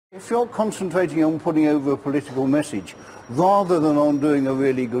If you're concentrating on putting over a political message rather than on doing a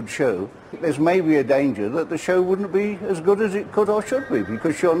really good show, there's maybe a danger that the show wouldn't be as good as it could or should be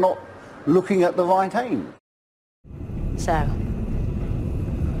because you're not looking at the right aim. So,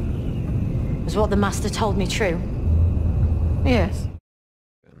 was what the master told me true? Yes.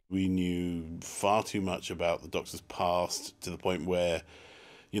 We knew far too much about the Doctor's past to the point where,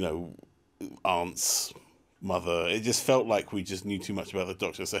 you know, Aunt's mother, it just felt like we just knew too much about the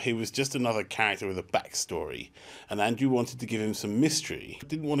Doctor. So he was just another character with a backstory. And Andrew wanted to give him some mystery.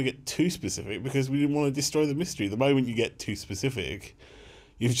 Didn't want to get too specific because we didn't want to destroy the mystery. The moment you get too specific,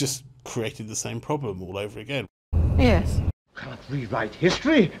 you've just created the same problem all over again. Yes. Can't rewrite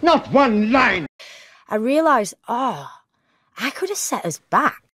history, not one line! I realised, I could have set us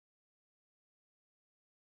back.